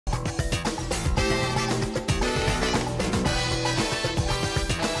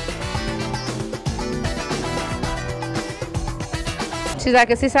She's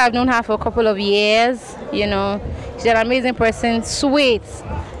like a sister. I've known her for a couple of years. You know, she's an amazing person, sweet.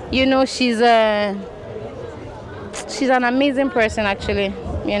 You know, she's an amazing person actually.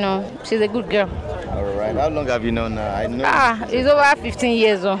 You know, she's a good girl. All right. How long have you known her? I know. It's over 15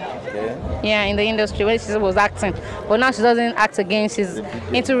 years old. Okay. Yeah, in the industry when she was acting, but now she doesn't act again. She's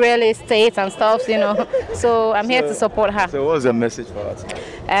into real estate and stuff, you know. So I'm here to support her. So what's your message for her tonight?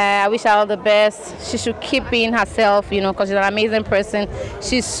 I wish her all the best. She should keep being herself, you know, because she's an amazing person.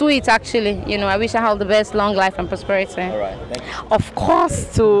 She's sweet, actually. You know, I wish her all the best, long life and prosperity. All right, thank you. Of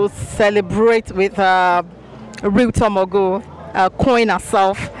course, to celebrate with real Tomogo, Queen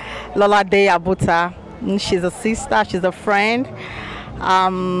herself, OLOLADE Abuta. She's a sister. She's a friend.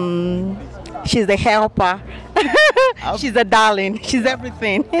 She's a helper. She's a darling. She's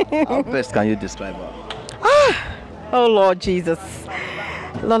everything. How best can you describe her? Oh Lord Jesus.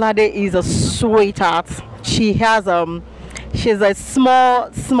 OLOLADE is a sweetheart. She has she's a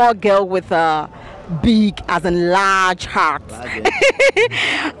small girl with a big as in large heart.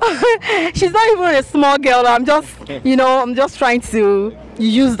 She's not even a small girl. I'm just trying to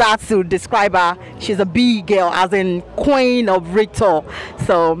use that to describe her. She's a big girl as in queen of Rito.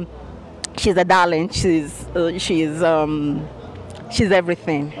 So she's a darling. She's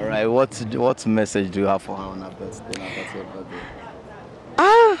everything. All right. What message do you have for her on her birthday?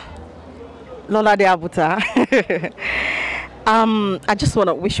 OLOLADE Abuta. I just want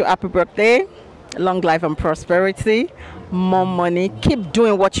to wish you a happy birthday, long life and prosperity, more money. Keep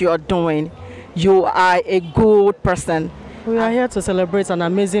doing what you are doing. You are a good person. We are here to celebrate an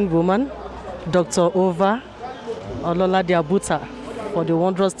amazing woman, Dr. Ova OLOLADE Abuta, for the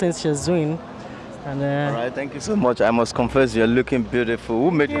wondrous things she's doing. And, all right, thank you so much. I must confess, you're looking beautiful.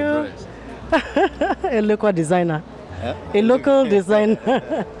 Who made your dress? A local designer. Huh? A local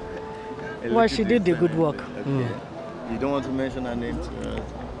designer. Well, she did the good work. Okay. You don't want to mention her name?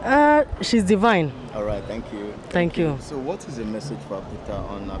 She's divine. All right, thank you. Thank you. So what is the message for Abuta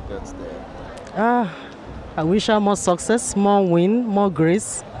on her birthday? I wish her more success, more win, more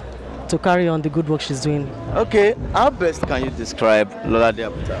grace to carry on the good work she's doing. Okay, how best can you describe OLOLADE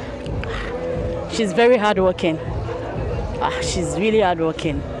Abuta? She's very hardworking. She's really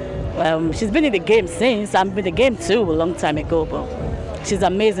hardworking. She's been in the game since I've been in the game too a long time ago, but she's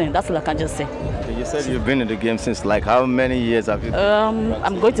amazing. That's all I can just say. Okay, you said you've been in the game since like how many years have you been?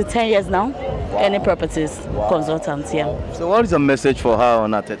 I'm going to 10 years now. Wow. Any properties consultant, yeah. So what is your message for her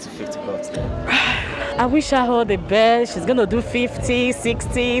on her 35th birthday? I wish her all the best. She's going to do 50,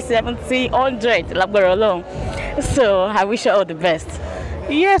 60, 70, 100, like we're alone. So I wish her all the best.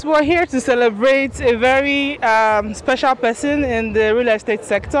 Yes, we're here to celebrate a very special person in the real estate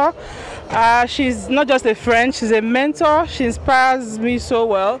sector. She's not just a friend, she's a mentor. She inspires me so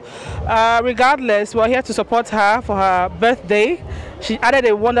well. Regardless, we're here to support her for her birthday. She added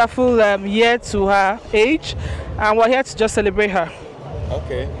a wonderful year to her age, and we're here to just celebrate her.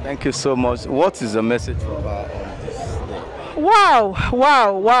 Okay, thank you so much. What is the message for her on this day? Wow.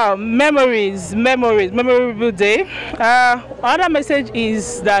 Memorable day. Another message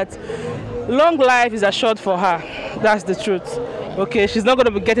is that long life is assured for her. That's the truth. Okay, she's not going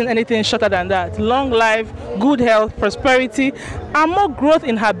to be getting anything shorter than that. Long life, good health, prosperity, and more growth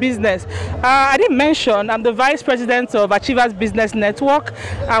in her business. I didn't mention I'm the vice president of Achievers Business Network,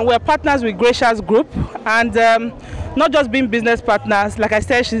 and we're partners with Gracious Group. And not just being business partners, like I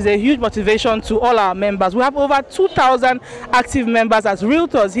said, she's a huge motivation to all our members. We have over 2,000 active members as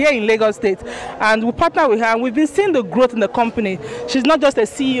realtors here in Lagos State, and we partner with her, and we've been seeing the growth in the company. She's not just a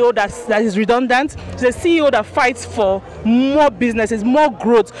CEO that is redundant, she's a CEO that fights for more businesses, more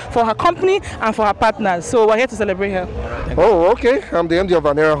growth for her company and for her partners. So we're here to celebrate her. Oh, okay. I'm the MD of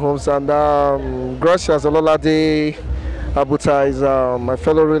Vanera Homes, and Gracious OLOLADE Abuta is my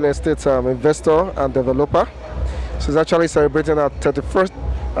fellow real estate investor and developer. She's actually celebrating her 35th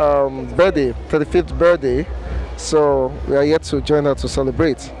birthday, so we are here to join her to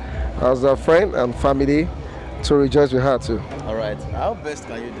celebrate as a friend and family to rejoice with her too. All right, how best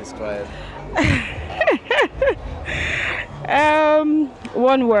can you describe?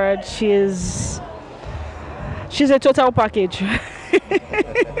 One word, she's a total package.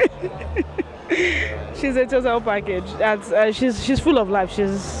 She's a total package. She's full of life.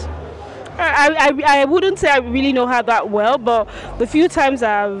 I wouldn't say I really know her that well, but the few times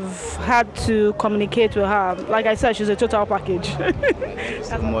I've had to communicate with her, like I said, she's a total package. Thank you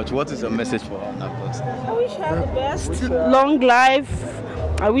so much. What is your message for her? I wish her the best, long life.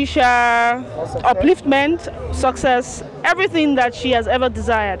 I wish her upliftment, success, everything that she has ever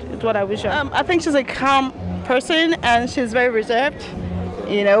desired is what I wish her. I think she's a calm person and she's very reserved.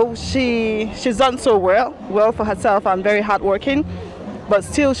 You know, she's done so well for herself and very hardworking. but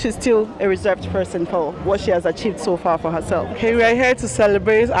still, she's still a reserved person for what she has achieved so far for herself. Okay, we are here to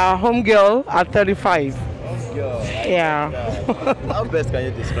celebrate our home girl at 35. Yeah. How best can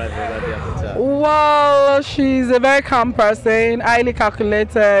you describe her? Well, she's a very calm person, highly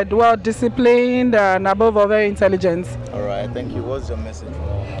calculated, well disciplined, and above all, very intelligent. All right, thank you. What's your message for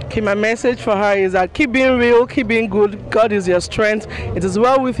her? Okay, my message for her is that keep being real, keep being good. God is your strength. It is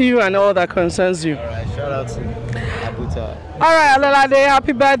well with you and all that concerns you. All right, shout out to Abuta. All right, OLOLADE,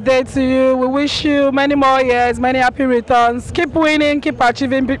 happy birthday to you. We wish you many more years, many happy returns. Keep winning, keep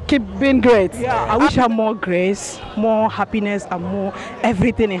achieving, keep being great. Yeah, I wish her more grace, more happiness, and more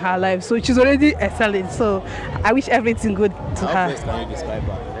everything in her life. So she's already excelling. So I wish everything good to her. How best can you describe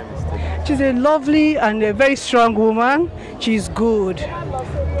her? She's a lovely and a very strong woman. She's good.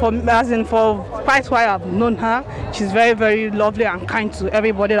 For quite a while I've known her, she's very, very lovely and kind to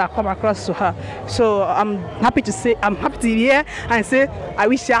everybody that come across to her. So I'm happy to hear and say I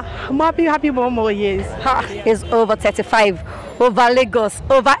wish her happy more years. Her is over 35, over Lagos,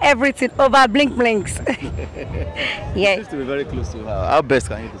 over everything, over blink blinks. Yeah. She used to be very close to her. How best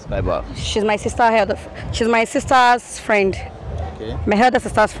can you describe her? She's my sister's friend. Okay. My elder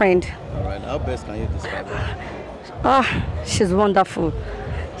sister's friend. All right. How best can you describe her? She's wonderful.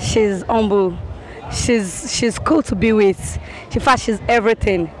 She's humble. She's cool to be with. In fact, she's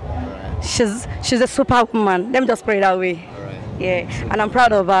everything. Right. She's a superwoman. Let me just put it that way. Right. Yeah, and I'm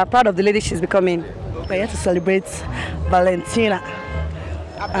proud of her. Proud of the lady she's becoming. We're here to celebrate Valentina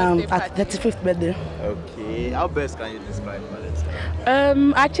at 35th birthday. Okay. How best can you describe Valentina?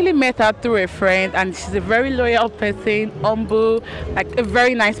 I actually met her through a friend, and she's a very loyal person, humble, like a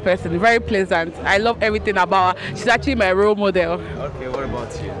very nice person, very pleasant. I love everything about her. She's actually my role model. Okay, what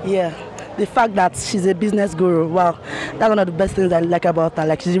about you? Yeah, the fact that she's a business guru, wow, that's one of the best things I like about her.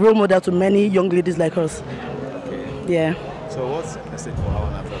 Like, she's a role model to many young ladies like us. Okay. Yeah. So what's the message for her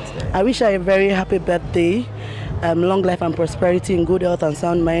on her birthday? I wish her a very happy birthday. Long life and prosperity in good health and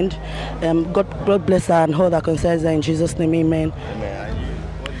sound mind. God bless her and all that concerns her in Jesus' name, amen.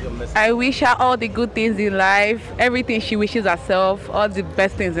 I wish her all the good things in life, everything she wishes herself, all the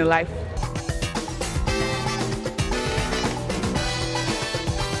best things in life.